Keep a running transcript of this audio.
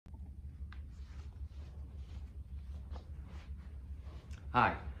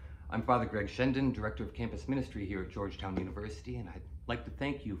Hi, I'm Father Greg Schenden, Director of Campus Ministry here at Georgetown University, and I'd like to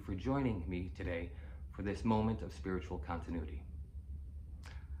thank you for joining me today for this moment of spiritual continuity.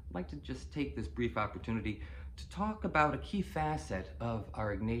 I'd like to just take this brief opportunity to talk about a key facet of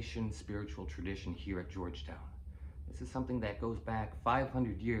our Ignatian spiritual tradition here at Georgetown. This is something that goes back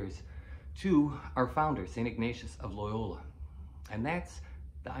 500 years to our founder, St. Ignatius of Loyola, and that's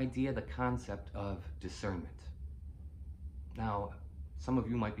the idea, the concept of discernment. Now, some of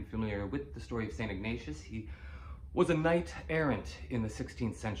you might be familiar with the story of St. Ignatius. He was a knight errant in the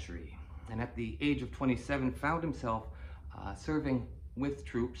 16th century, and at the age of 27 found himself serving with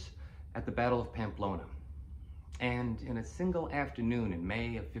troops at the Battle of Pamplona. And in a single afternoon in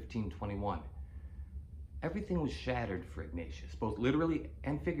May of 1521, everything was shattered for Ignatius, both literally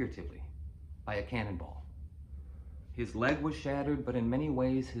and figuratively, by a cannonball. His leg was shattered, but in many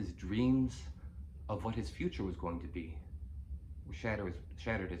ways his dreams of what his future was going to be were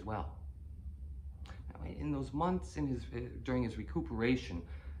shattered as well. Now, in those months during his recuperation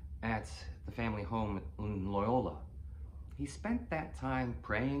at the family home in Loyola, he spent that time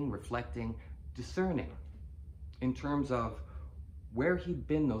praying, reflecting, discerning in terms of where he'd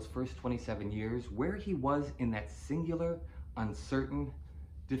been those first 27 years, where he was in that singular, uncertain,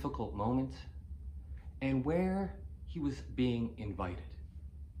 difficult moment, and where he was being invited.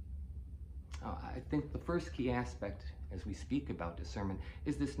 I think the first key aspect as we speak about discernment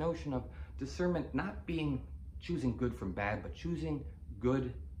is this notion of discernment not being choosing good from bad, but choosing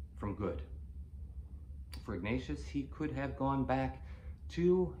good from good. For Ignatius, he could have gone back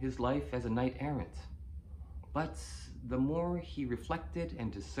to his life as a knight errant, but the more he reflected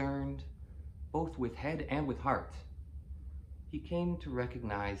and discerned, both with head and with heart, he came to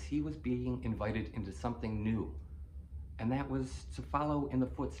recognize he was being invited into something new, and that was to follow in the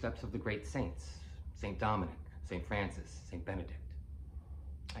footsteps of the great saints, St. Dominic, St. Francis, St. Benedict.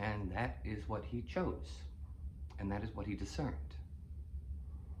 And that is what he chose, and that is what he discerned.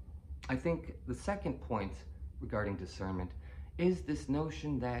 I think the second point regarding discernment is this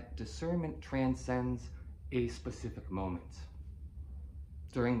notion that discernment transcends a specific moment.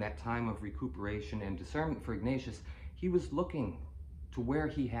 During that time of recuperation and discernment for Ignatius, he was looking to where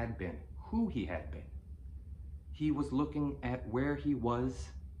he had been, who he had been. He was looking at where he was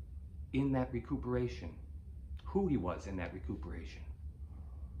in that recuperation, who he was in that recuperation.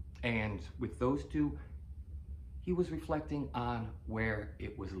 And with those two, he was reflecting on where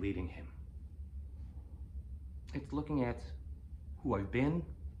it was leading him. It's looking at who I've been,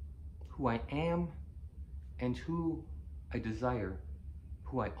 who I am, and who I desire,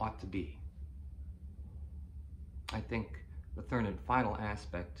 who I ought to be. I think the third and final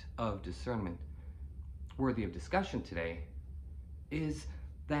aspect of discernment worthy of discussion today is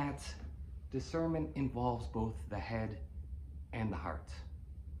that discernment involves both the head and the heart,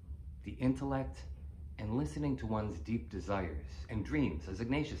 the intellect, and listening to one's deep desires and dreams, as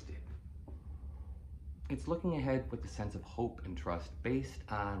Ignatius did. It's looking ahead with a sense of hope and trust based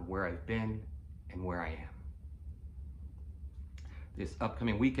on where I've been and where I am. This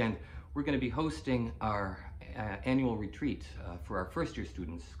upcoming weekend, we're going to be hosting our annual retreat for our first-year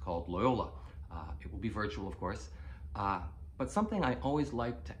students called Loyola. It will be virtual, of course. But something I always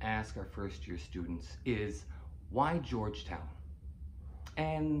like to ask our first-year students is, why Georgetown?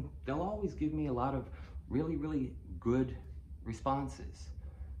 And they'll always give me a lot of really, really good responses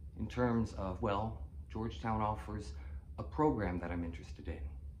in terms of, well, Georgetown offers a program that I'm interested in.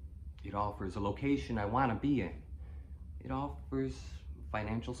 It offers a location I want to be in. It offers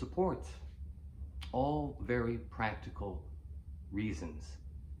financial support. All very practical reasons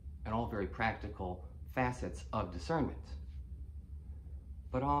and all very practical facets of discernment.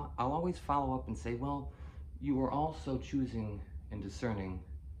 But I'll always follow up and say, well, you are also choosing and discerning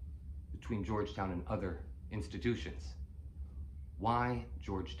between Georgetown and other institutions. Why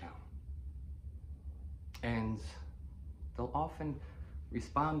Georgetown? And they'll often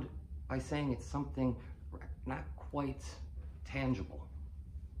respond by saying it's something not quite tangible,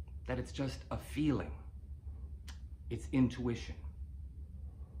 that it's just a feeling, it's intuition.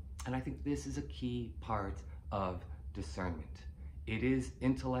 And I think this is a key part of discernment. It is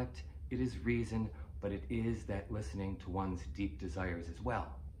intellect, it is reason, but it is that listening to one's deep desires as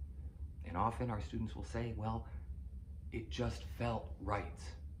well. And often our students will say, well, it just felt right.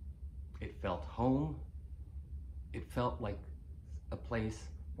 It felt home. It felt like a place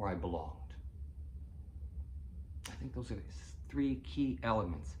where I belonged. I think those are three key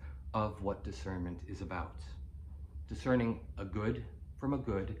elements of what discernment is about. Discerning a good from a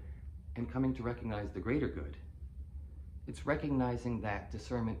good and coming to recognize the greater good. It's recognizing that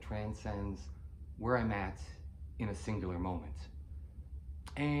discernment transcends where I'm at in a singular moment.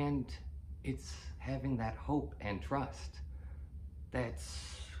 And it's having that hope and trust that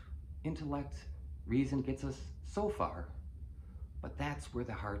intellect, reason gets us so far, but that's where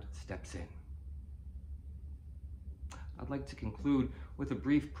the heart steps in. I'd like to conclude with a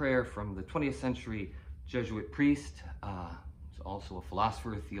brief prayer from the 20th century Jesuit priest, who's also a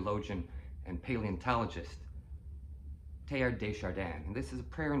philosopher, theologian, and paleontologist, Teilhard de Chardin. And this is a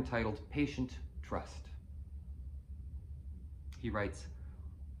prayer entitled Patient Trust. He writes,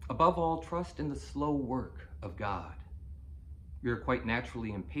 "Above all, trust in the slow work of God. We are quite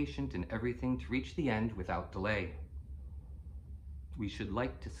naturally impatient in everything to reach the end without delay. We should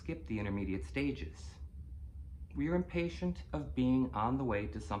like to skip the intermediate stages. We are impatient of being on the way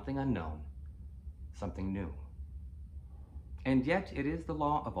to something unknown, something new. And yet it is the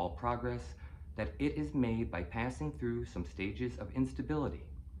law of all progress that it is made by passing through some stages of instability,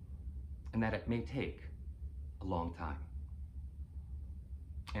 and that it may take a long time."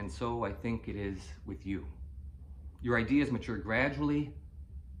 And so I think it is with you. Your ideas mature gradually.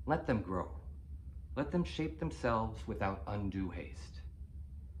 Let them grow. Let them shape themselves without undue haste.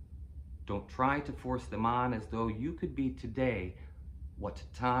 Don't try to force them on as though you could be today what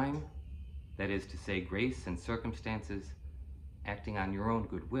time, that is to say grace and circumstances, acting on your own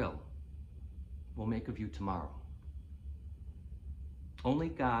goodwill, will make of you tomorrow. Only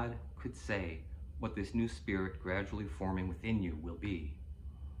God could say what this new spirit gradually forming within you will be.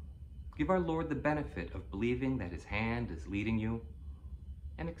 Give our Lord the benefit of believing that his hand is leading you,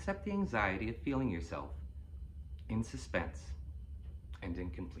 and accept the anxiety of feeling yourself in suspense and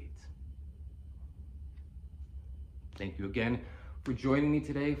incomplete. Thank you again for joining me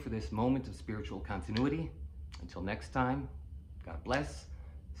today for this moment of spiritual continuity. Until next time, God bless,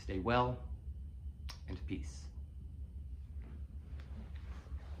 stay well, and peace.